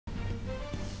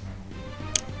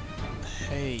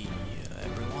Hey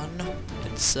everyone,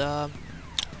 it's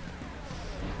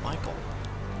Michael,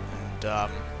 and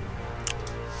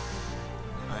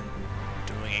I'm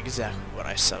doing exactly what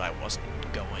I said I wasn't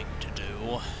going to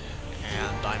do,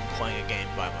 and I'm playing a game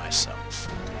by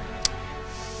myself.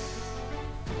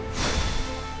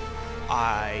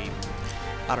 I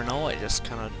don't know, I just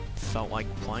kind of felt like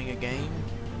playing a game.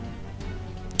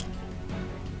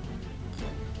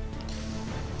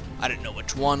 I didn't know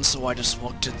which one, so I just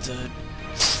looked at the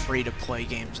free-to-play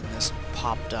games and this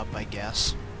popped up, I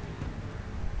guess.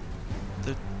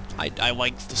 I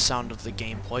like the sound of the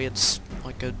gameplay. It's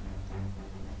like a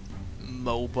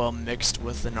MOBA mixed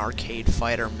with an arcade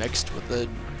fighter mixed with a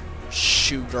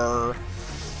shooter.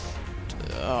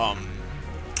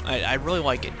 I really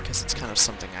like it because it's kind of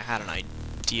something I had an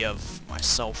idea of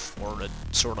myself for, a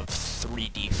sort of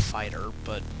 3D fighter,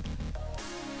 but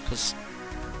because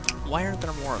why aren't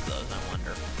there more of those, I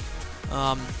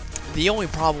wonder? The only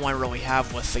problem I really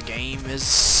have with the game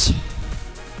is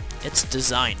its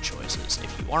design choices.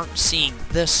 If you aren't seeing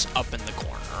this up in the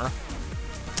corner,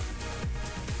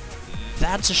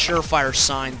 that's a surefire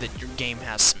sign that your game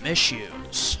has some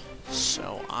issues.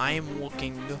 So I'm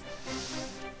looking...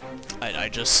 I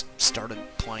just started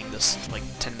playing this like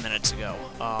 10 minutes ago.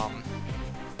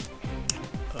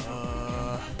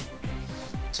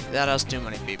 That has too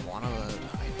many people.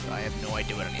 I have no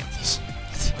idea what any of this.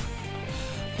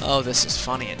 Oh, this is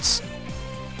funny. It's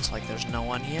like there's no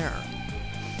one here.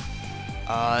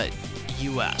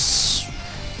 U.S.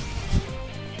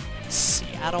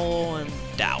 Seattle and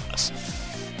Dallas.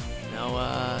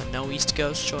 No East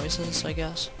Coast choices, I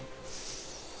guess.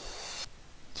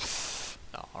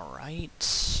 All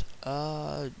right.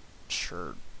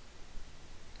 Sure.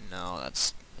 No,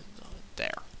 that's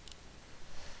there.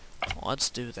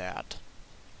 Let's do that.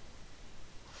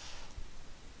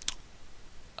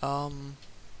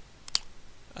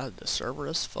 The server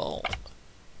is full.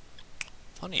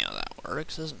 Funny how that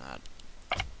works, isn't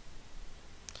it?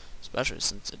 Especially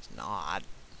since it's not.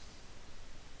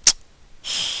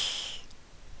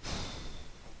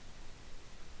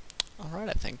 Alright,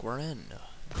 I think we're in.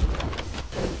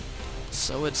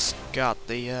 So it's got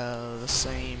the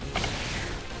same...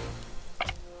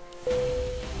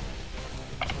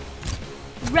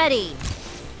 Ready!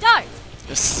 Start!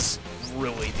 This is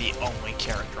really the only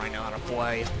character I know how to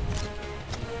play.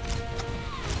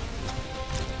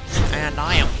 And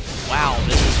I am... Wow,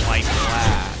 this is like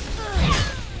lag.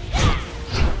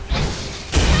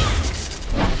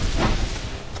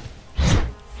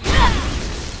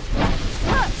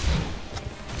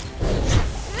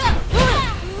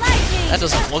 That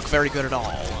doesn't look very good at all.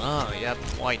 Oh, yep,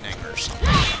 lightning or something.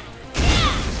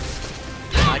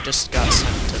 I just got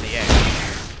sent to the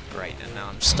edge. Great, and now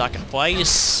I'm stuck in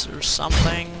place or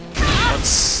something.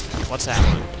 What's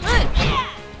happening?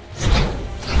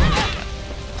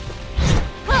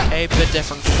 Okay, a bit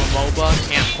different from a MOBA.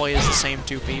 Can't play as the same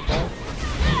two people.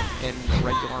 In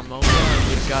regular MOBA,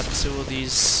 we've got two of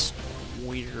these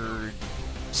weird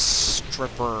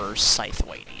stripper scythe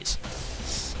ladies.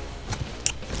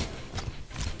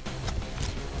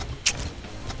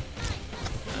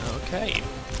 Okay,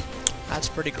 that's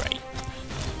pretty great.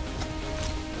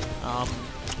 I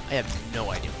have no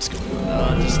idea what's going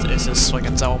on. Is this like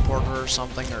a teleporter or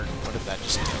something, or what did that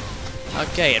just do?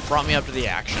 Okay, it brought me up to the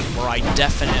action, where I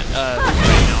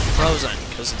frozen,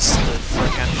 because it's the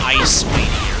frickin' ice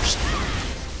meteors.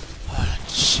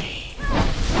 Gee.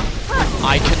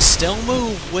 I can still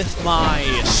move with my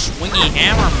swingy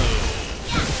hammer move.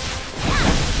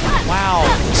 Wow,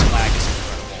 this lag is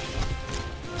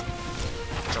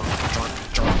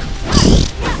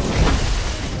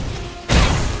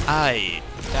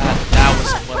that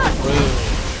was a little rude.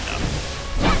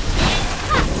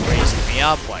 Raising me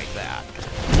up like that.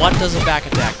 What does a back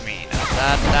attack mean?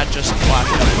 That just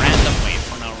flashed up randomly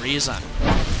for no reason.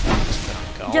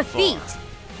 Defeat!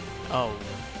 Oh.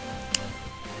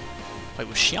 Wait,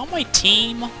 was she on my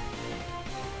team?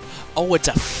 Oh, it's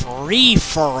a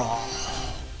free-for-all.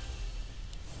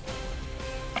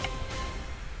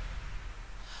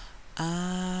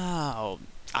 Oh.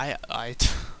 I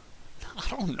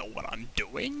don't know what I'm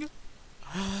doing.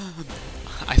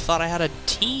 I thought I had a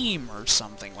team or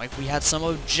something, like we had some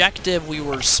objective we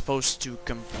were supposed to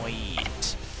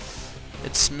complete.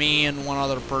 It's me and one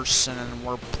other person, and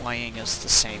we're playing as the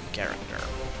same character.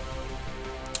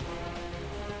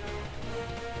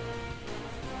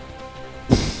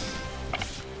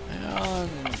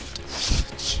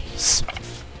 Jeez.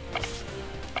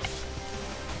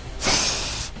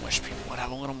 Wish people would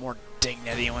have a little more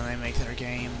dignity when they make their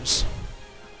games.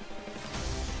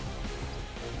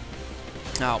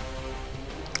 Now,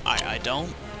 I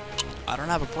don't I don't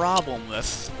have a problem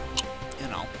with, you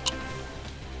know,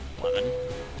 women.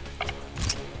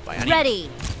 By any Ready.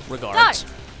 regards.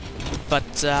 Start.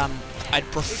 But, I'd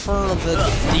prefer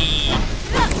that the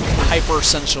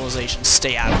hyper-sensualization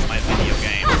stay out of my video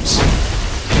games.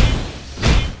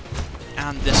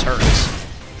 And this hurts.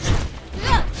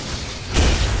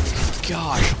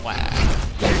 Gosh, lag.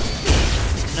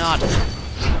 Not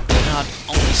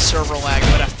only server lag,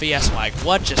 but FPS lag.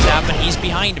 What just happened? He's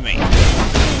behind me.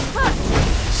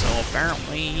 So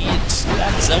apparently it's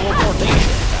that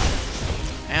teleportation.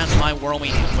 And my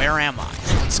whirlwind. Where am I?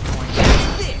 What's going on?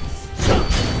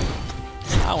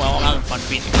 Oh well, I'm having fun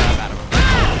beating the crap out of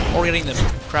him. Or getting the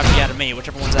crap out of me,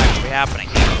 whichever one's actually happening.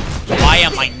 Why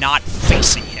am I not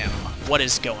facing him? What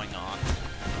is going on?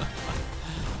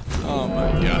 Oh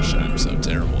my gosh, I'm so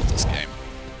terrible at this game.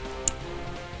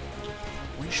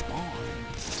 Respawn.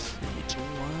 3, 2,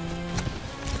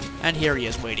 1. And here he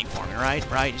is waiting for me, right?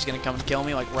 Right? He's gonna come and kill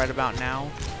me, like, right about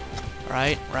now.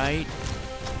 Right? Right?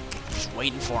 Just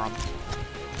waiting for him.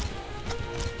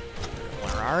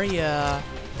 Where are ya?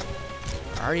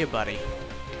 Where are you, buddy?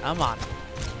 Come on.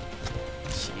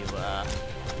 You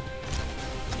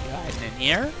hiding in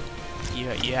here?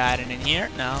 You hiding in here?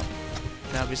 No.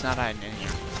 No, he's not hiding in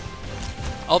here.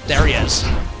 Oh, there he is.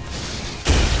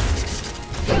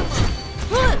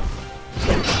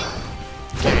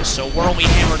 Okay, so whirlwind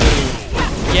hammer do.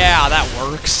 Yeah, that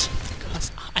works.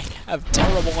 Because I have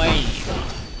terrible aim.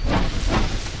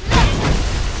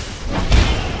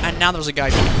 And now there's a guy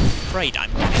being great.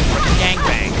 I'm getting freaking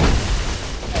gangbang.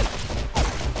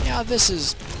 Yeah, this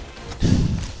is...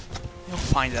 You'll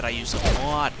find that I use a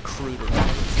lot cruder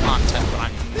content when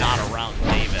I'm not around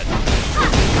David.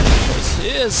 This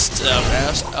is the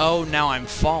best. Oh, now I'm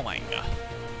falling.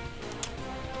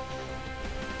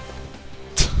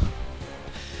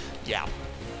 Yeah.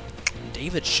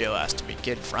 David's show has to be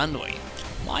kid-friendly.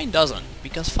 Mine doesn't,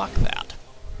 because fuck that.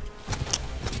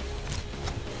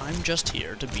 I'm just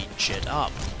here to beat shit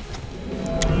up.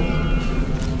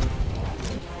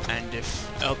 And if...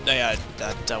 Oh, they had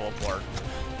that teleport.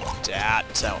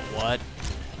 What?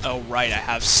 Oh, right, I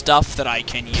have stuff that I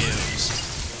can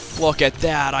use. Look at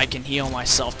that, I can heal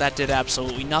myself. That did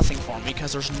absolutely nothing for me,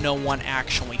 because there's no one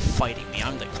actually fighting me.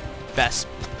 I'm the best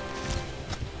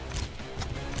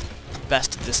at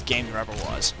this game there ever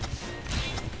was.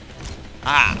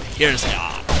 Ah, here's the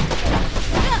op.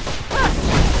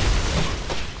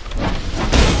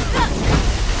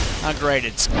 Oh great,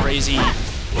 it's crazy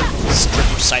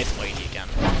stripper scythe lady again.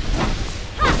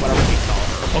 Whatever we call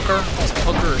her. Hooker? Is it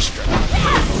hooker or stripper? I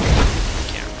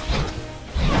can't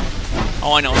remember.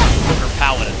 All I know is hooker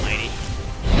paladin lady.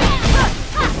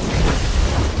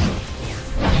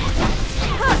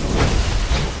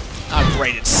 Oh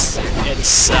great, it's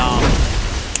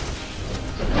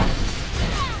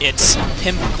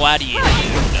Pimp Gladiator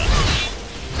dude.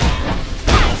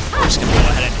 I'm just gonna go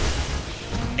ahead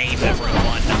and name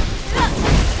everyone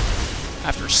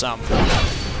after some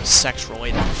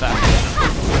sex-related fact.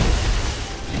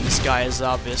 And this guy is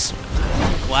obvious.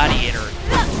 Gladiator.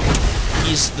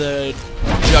 He's the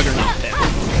Juggernaut Pimp.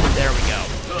 There we go.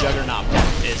 Juggernaut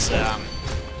Pimp is,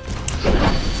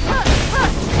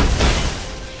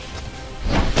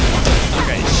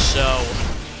 Okay, so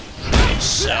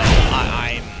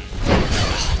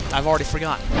I've already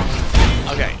forgotten.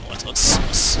 Okay, let's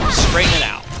straighten it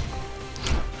out.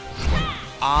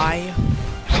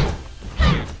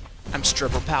 I'm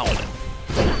Stripper Paladin.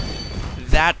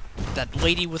 That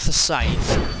lady with the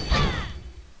scythe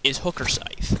is Hooker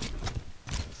Scythe.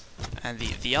 And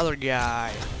the other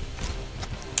guy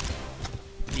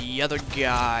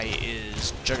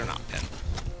is Juggernaut Pimp.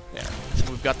 There. So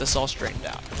we've got this all straightened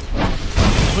out.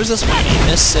 Who's this lady?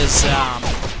 This is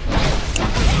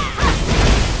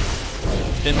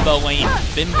Bimbo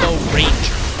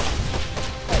Ranger.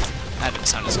 That didn't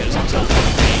sound as good as I was hoping.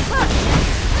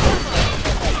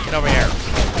 Get over here.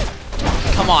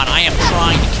 Come on, I am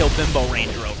trying to kill Bimbo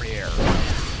Ranger over here.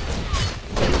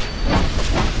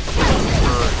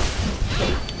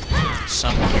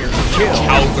 Some weird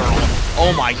cowgirl.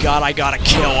 Oh my god, I got a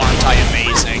kill, aren't I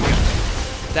amazing?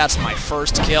 That's my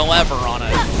first kill ever on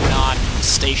a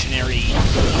non-stationary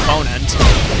opponent.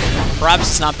 Perhaps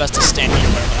it's not best to stand here,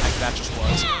 whatever the heck that just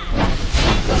was.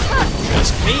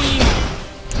 Just me,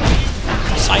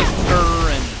 Cypher,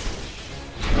 and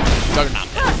Juggernaut.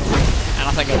 And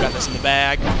I think I've got this in the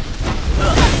bag.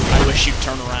 I wish you'd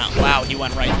turn around. Wow, he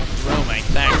went right through me.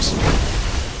 Thanks.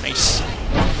 Nice.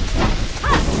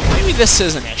 Maybe this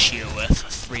is an issue with a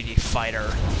 3D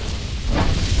fighter.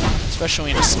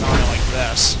 Especially in a scenario like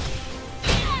this.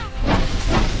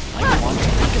 I want to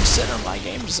reconsider my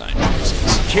game design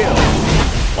choices. Kill!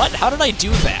 What? How did I do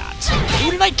that?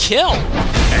 Who did I kill?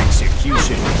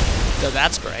 Execution.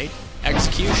 That's great.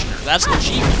 Executioner. That's an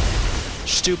achievement.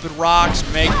 Stupid rocks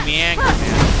make me angry,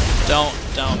 man.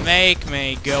 Don't make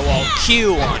me go all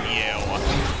Q on you.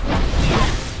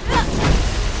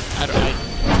 I don't know.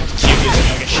 Q gives me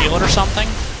like a shield or something?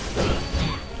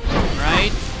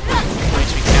 Right?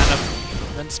 Makes me kind of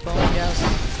invincible, I guess.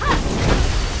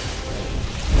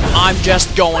 I'm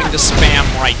just going to spam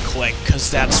right-click, because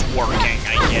that's working,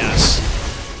 I guess.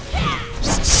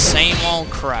 It's the same old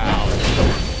crowd.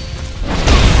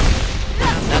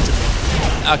 And that's it.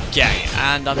 Okay,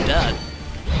 and I'm dead.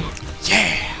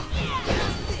 Yeah!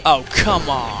 Oh, come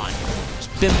on! It's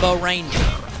Bimbo Ranger.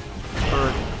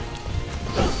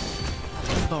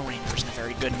 Bimbo Ranger isn't a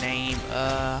very good name.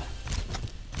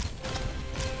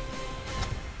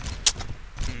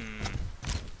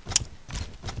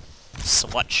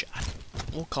 Sweatshot.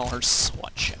 We'll call her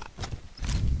Sweatshot.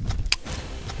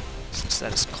 Since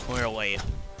that is clearly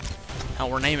how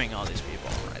we're naming all these people.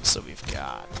 Alright, so we've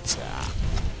got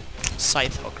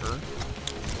Scythe Hooker,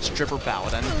 Stripper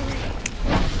Paladin.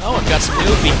 Oh, we've got some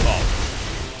new people.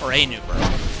 Or a new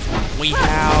person. We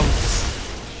have...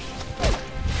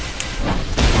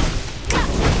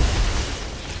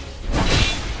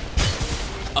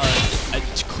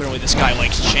 clearly this guy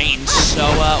likes chains, so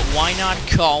why not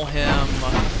call him...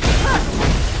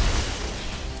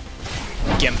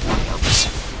 Gimp Corpse.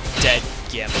 Dead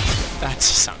Gimp. That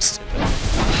sounds stupid.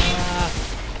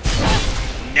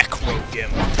 Necro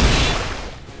Gimp.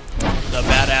 The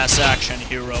badass action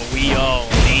hero we all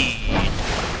need.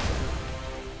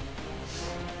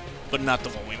 But not the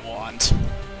one we want.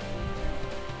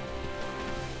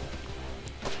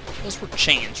 Those were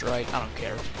chains, right? I don't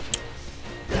care.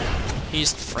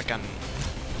 He's frickin'...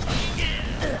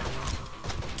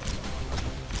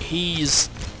 He's...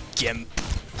 Gimp.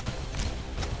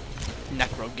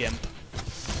 Necro Gimp.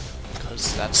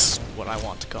 Because that's what I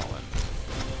want to call him.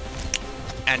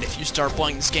 And if you start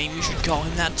playing this game, you should call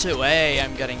him that too. Hey,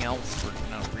 I'm getting elf for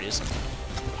no reason.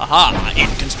 Haha!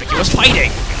 Inconspicuous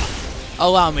fighting!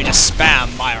 Allow me to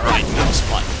spam my right mouse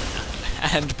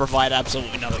button. And provide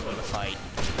absolutely nothing with a fight.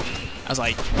 As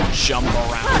I jump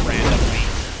around randomly.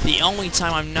 The only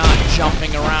time I'm not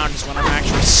jumping around is when I'm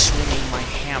actually swinging my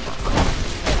hammer.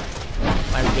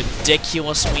 My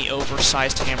ridiculously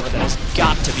oversized hammer that has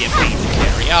got to be a pain to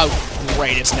carry. Oh,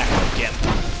 great, it's Necro Gimp.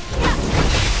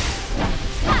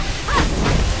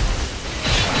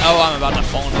 Oh, I'm about to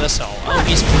fall into this hole. Oh,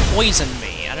 he's poisoned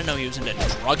me. I didn't know he was into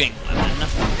drugging women.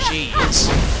 Jeez.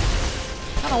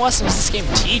 What kind of lessons is this game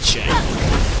teaching?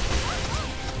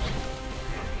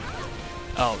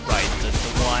 Oh, right, the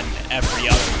one every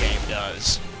other game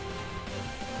does.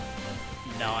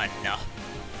 None.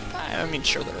 I mean,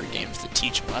 sure, there are games that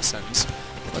teach lessons,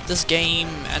 but this game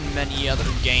and many other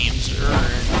games are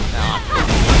not.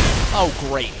 Oh,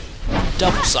 great.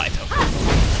 Double Scythe Hooker.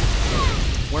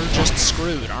 We're just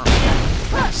screwed, aren't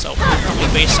we? So, apparently,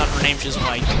 based on her name, she's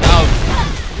like, oh.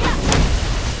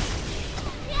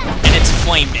 And it's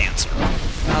Flame Dancer.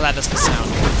 No, that doesn't sound...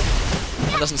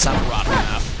 That doesn't sound erotic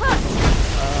enough.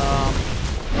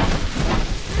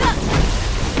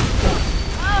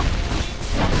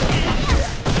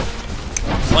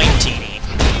 Flame Teeny.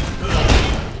 No.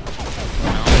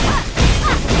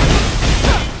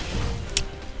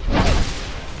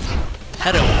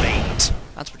 Pedobait.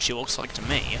 That's what she looks like to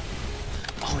me.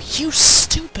 Oh, you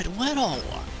stupid little!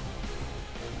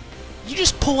 You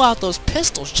just pull out those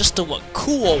pistols just to look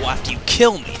cool after you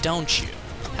kill me, don't you?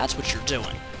 That's what you're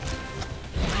doing.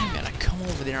 I'm gonna come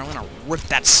over there, I'm gonna rip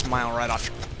that smile right off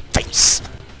your face.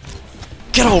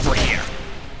 Get over here!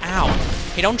 Ow.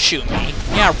 Hey, don't shoot me.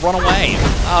 Yeah, run away.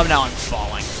 Oh, now I'm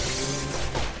falling.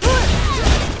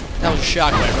 That was a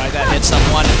shockwave, right? That hit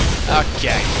someone?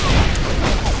 Okay.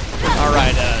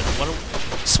 Alright, what a...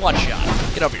 Sweatshot.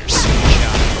 Get over here,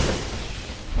 Sweatshot.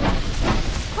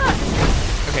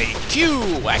 Okay, Q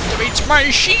activates my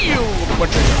shield! What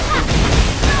you doing?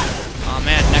 Aw,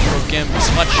 man, Necro Gimp,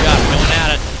 Sweatshot, going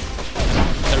at it.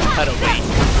 There's Pedobait.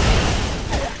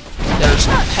 There's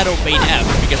Pedobait F,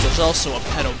 because there's also a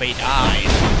Pedobait I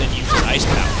that uses ice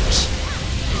powers.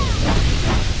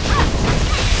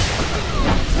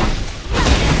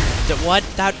 What?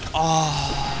 That...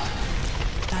 Oh...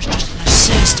 That's just an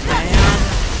assist, man!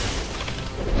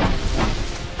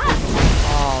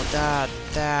 Oh,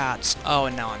 that's... Oh,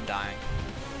 and now I'm dying.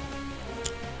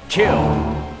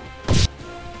 Kill!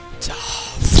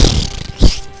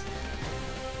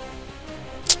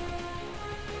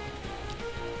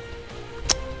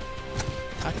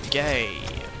 Okay.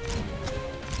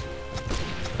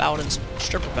 Paladin's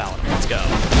Stripper Paladin. Let's go.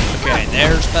 Okay,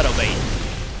 there's Pedobait.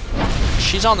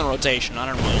 she's on the rotation. I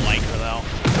don't really like her, though.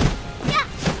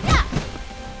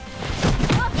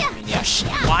 I mean, yeah,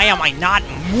 why am I not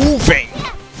moving?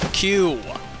 Q.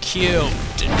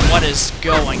 What is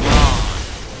going on?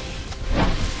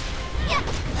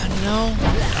 And you know,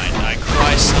 I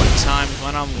cry sometimes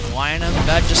when I'm lying in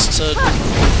bed just to...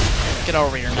 Get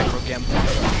over here, Necrogimp.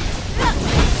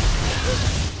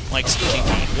 Like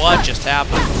kinky. What just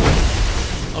happened?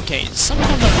 Okay,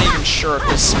 sometimes I'm not even sure if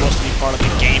this is supposed to be part of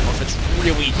the game or if it's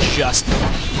really just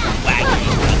lagging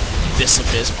this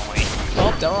abysmally.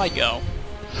 Oh, there I go.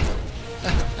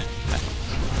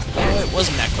 Oh, it was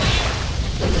Necrogimp.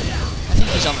 I think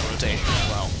he's on the rotation as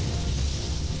well.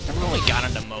 Never really got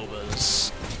into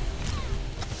MOBAs.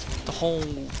 The whole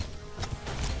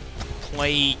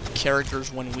play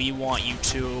characters when we want you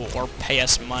to, or pay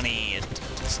us money,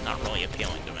 it's not really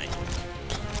appealing to me.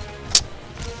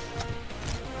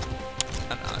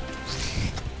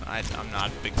 I'm not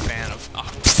a big fan of...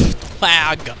 Oh,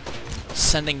 lag!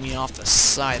 Sending me off the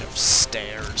side of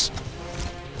stairs.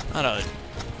 Not a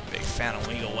big fan of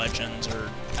League of Legends,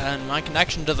 and my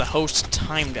connection to the host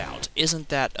timed out. Isn't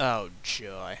that... Oh,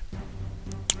 joy.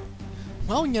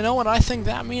 Well, you know what I think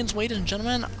that means, ladies and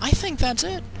gentlemen? I think that's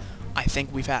it. I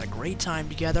think we've had a great time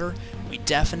together. We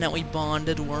definitely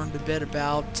bonded, learned a bit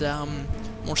about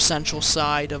more central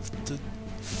side of the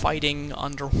fighting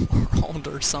underworld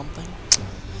or something.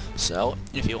 So,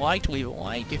 if you liked, leave a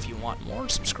like. If you want more,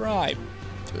 subscribe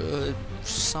to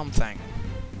something.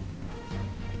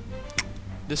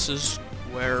 This is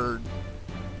where,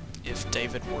 if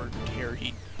David were here,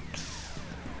 he'd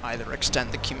either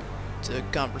extend the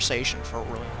conversation for a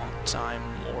really long time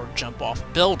or jump off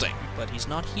a building, but he's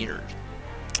not here.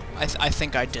 I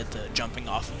think I did the jumping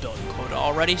off a building quota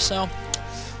already, so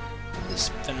this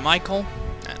has been Michael,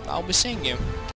 and I'll be seeing you.